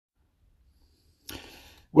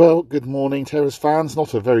Well, good morning, Terrace fans.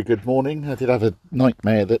 Not a very good morning. I did have a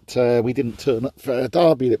nightmare that we didn't turn up for a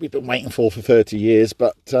derby that we've been waiting for 30 years,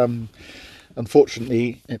 but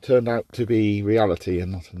unfortunately it turned out to be reality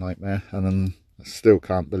and not a nightmare. And I still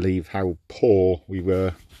can't believe how poor we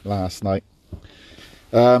were last night.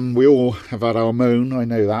 We all have had our moan, I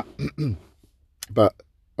know that, but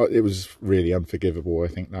it was really unforgivable, I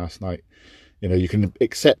think, last night. You know, you can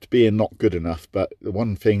accept being not good enough, but the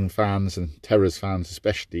one thing fans, and Terra's fans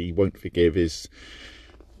especially, won't forgive is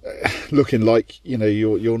looking like, you know,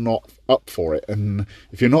 you're not up for it. And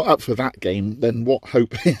if you're not up for that game, then what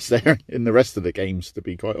hope is there in the rest of the games, to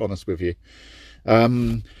be quite honest with you? A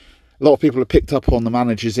lot of people have picked up on the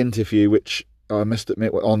manager's interview, which I must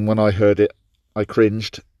admit, when I heard it, I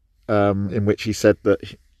cringed, in which he said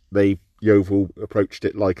that Yeovil approached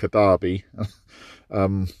it like a derby.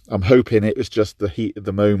 I'm hoping it was just the heat of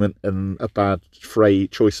the moment and a bad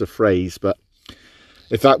choice of phrase, but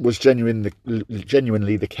if that was genuinely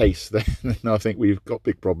the case, then I think we've got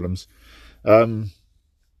big problems.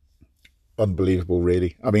 Unbelievable,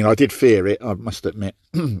 really. I mean, I did fear it, I must admit.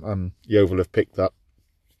 Yeovil have picked up,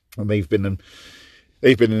 and they've been in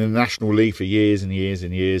the National League for years and years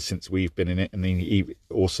and years since we've been in it, and then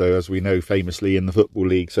also, as we know, famously in the Football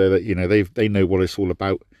League, so that, you know, they know what it's all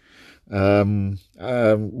about. One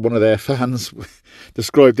of their fans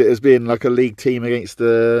described it as being like a league team against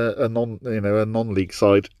a non-league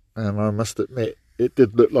side, and I must admit it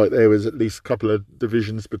did look like there was at least a couple of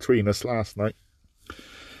divisions between us last night.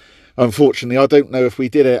 Unfortunately, I don't know if we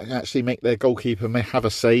did actually make their goalkeeper may have a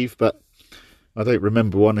save, but I don't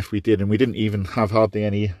remember one if we did, and we didn't even have hardly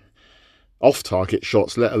any off-target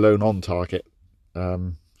shots, let alone on target.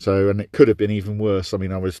 And it could have been even worse. I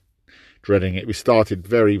mean, I was dreading it. We started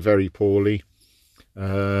very, very poorly,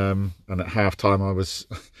 and at half time I was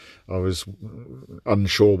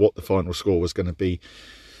unsure what the final score was going to be.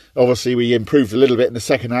 Obviously we improved a little bit in the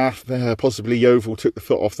second half. Possibly Yeovil took the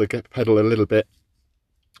foot off the pedal a little bit,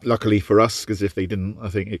 luckily for us, because if they didn't, I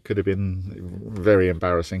think it could have been very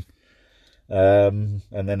embarrassing. And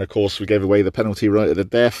then of course we gave away the penalty right at the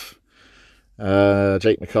death.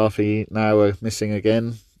 Jake McCarthy now missing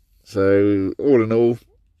again, so all in all,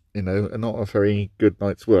 you know, not a very good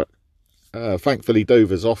night's work. Thankfully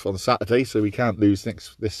Dover's off on Saturday, so we can't lose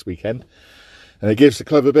this weekend, and it gives the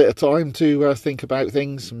club a bit of time to think about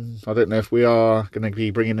things. And I don't know if we are going to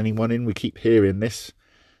be bringing anyone in. We keep hearing this,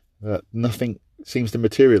 but nothing seems to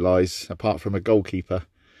materialise apart from a goalkeeper.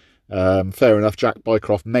 Fair enough, Jack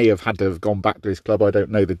Bycroft may have had to have gone back to his club. I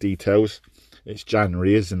don't know the details. It's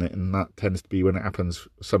January, isn't it? And that tends to be when it happens,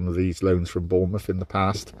 some of these loans from Bournemouth in the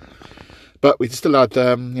past. But we still had,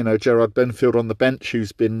 Gerard Benfield on the bench,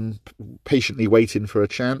 who's been patiently waiting for a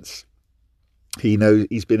chance. He knows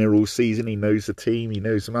he's been here all season. He knows the team. He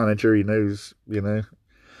knows the manager. He knows,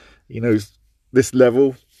 he knows this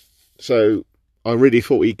level. So I really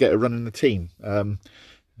thought he'd get a run in the team. And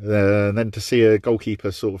then to see a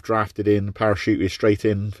goalkeeper sort of drafted in, parachuted straight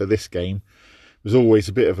in for this game, was always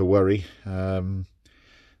a bit of a worry. And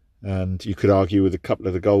you could argue with a couple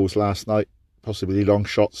of the goals last night, possibly long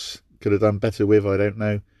shots, could have done better with, I don't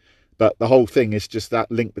know. But the whole thing is just that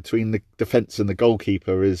link between the defence and the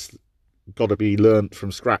goalkeeper is got to be learnt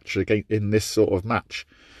from scratch again in this sort of match.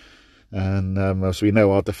 And as we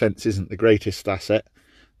know, our defence isn't the greatest asset.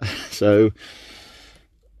 So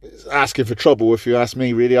it's asking for trouble, if you ask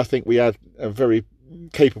me, really. I think we had a very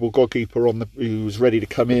capable goalkeeper who was ready to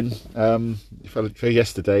come in for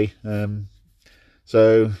yesterday.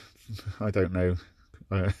 So I don't know.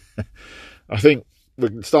 I think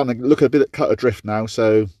we're starting to look a bit cut adrift now.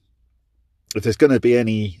 So if there's going to be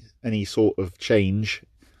any sort of change,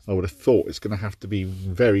 I would have thought it's going to have to be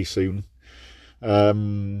very soon.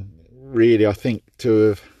 Really, I think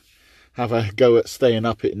to have a go at staying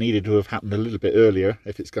up, it needed to have happened a little bit earlier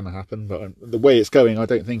if it's going to happen. But the way it's going, I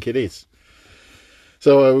don't think it is.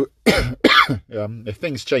 So if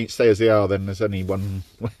things stay as they are, then there's only one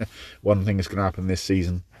thing that's going to happen this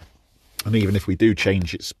season. And even if we do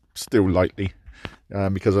change, it's still likely,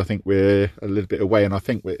 because I think we're a little bit away, and I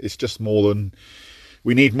think it's just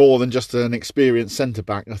we need more than just an experienced centre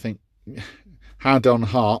back. I think, hand on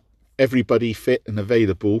heart, everybody fit and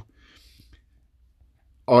available.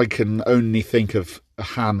 I can only think of a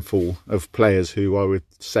handful of players who I would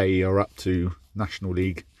say are up to National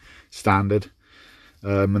League standard.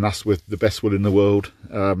 And that's with the best will in the world.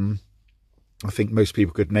 I think most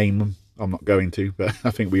people could name them. I'm not going to, but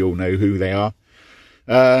I think we all know who they are.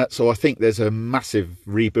 So I think there's a massive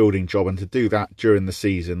rebuilding job, and to do that during the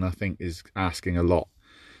season, I think is asking a lot,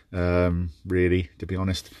 really, to be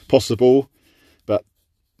honest. Possible, but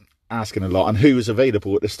asking a lot. And who is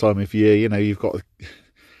available at this time of year? You know, you've got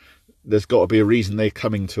there's got to be a reason they're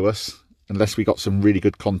coming to us, unless we got some really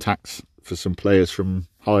good contacts for some players from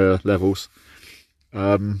higher levels.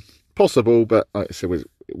 Possible, but like I said,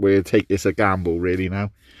 we'll take this a gamble really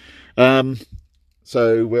now.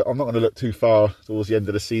 So I'm not going to look too far towards the end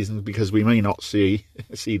of the season, because we may not see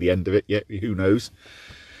the end of it yet. Who knows?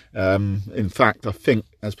 In fact, I think,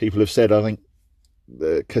 as people have said, I think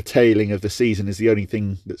the curtailing of the season is the only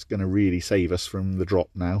thing that's going to really save us from the drop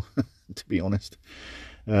now. To be honest,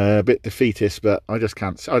 a bit defeatist, but I just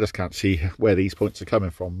can't see where these points are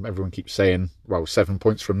coming from. Everyone keeps saying, well, 7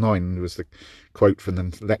 points from 9 was the quote from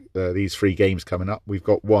them. These 3 games coming up, we've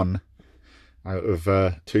got 1 out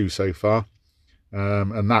of 2 so far,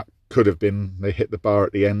 and that could have been, they hit the bar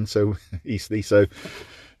at the end so easily, so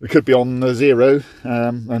we could be on the 0.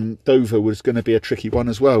 And Dover was going to be a tricky one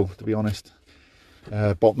as well, to be honest.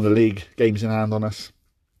 Bottom of the league, games in hand on us.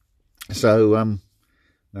 So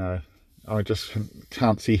no, I just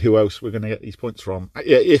can't see who else we're going to get these points from.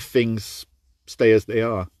 Yeah, if things stay as they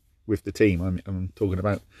are with the team, I'm talking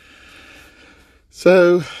about.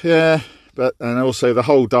 So yeah, and also the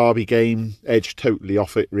whole Derby game edged totally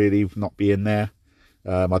off it, really, not being there.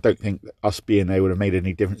 I don't think us being there would have made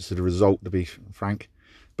any difference to the result, to be frank.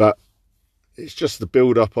 But it's just the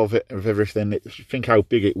build-up of it, of everything. Think how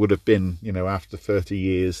big it would have been, you know, after 30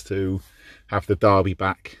 years to have the Derby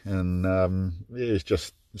back, and it's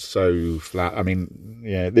just so flat. I mean,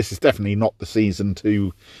 yeah, this is definitely not the season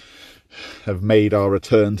to have made our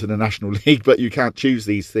return to the National League, but you can't choose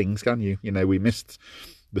these things, can you? You know, we missed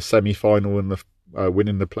the semi-final and the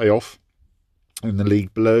winning the playoff in the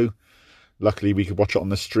league below. Luckily, we could watch it on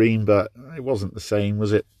the stream, but it wasn't the same,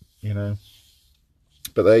 was it? You know.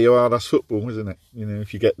 But there you are, that's football, isn't it? You know,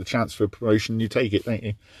 if you get the chance for a promotion, you take it, don't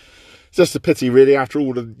you? It's just a pity, really, after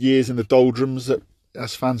all the years in the doldrums, that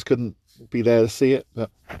us fans couldn't be there to see it. But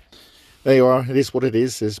there you are, it is what it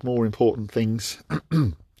is. There's more important things,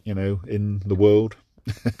 you know, in the world.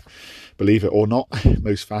 Believe it or not,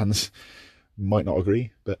 most fans might not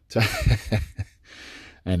agree. But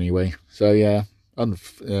anyway, so yeah,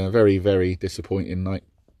 very, very disappointing night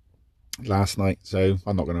last night. So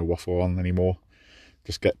I'm not going to waffle on anymore.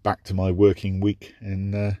 Just get back to my working week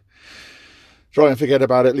and try and forget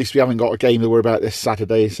about it. At least we haven't got a game to worry about this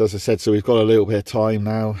Saturday, so as I said, so we've got a little bit of time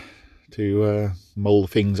now to mull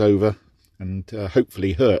things over, and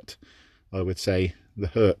hopefully Hurt, I would say, the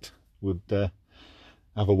Hurt would have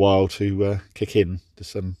a while to kick in to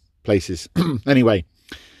some places. Anyway,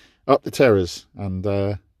 up the terrors, and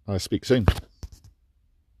I'll speak soon.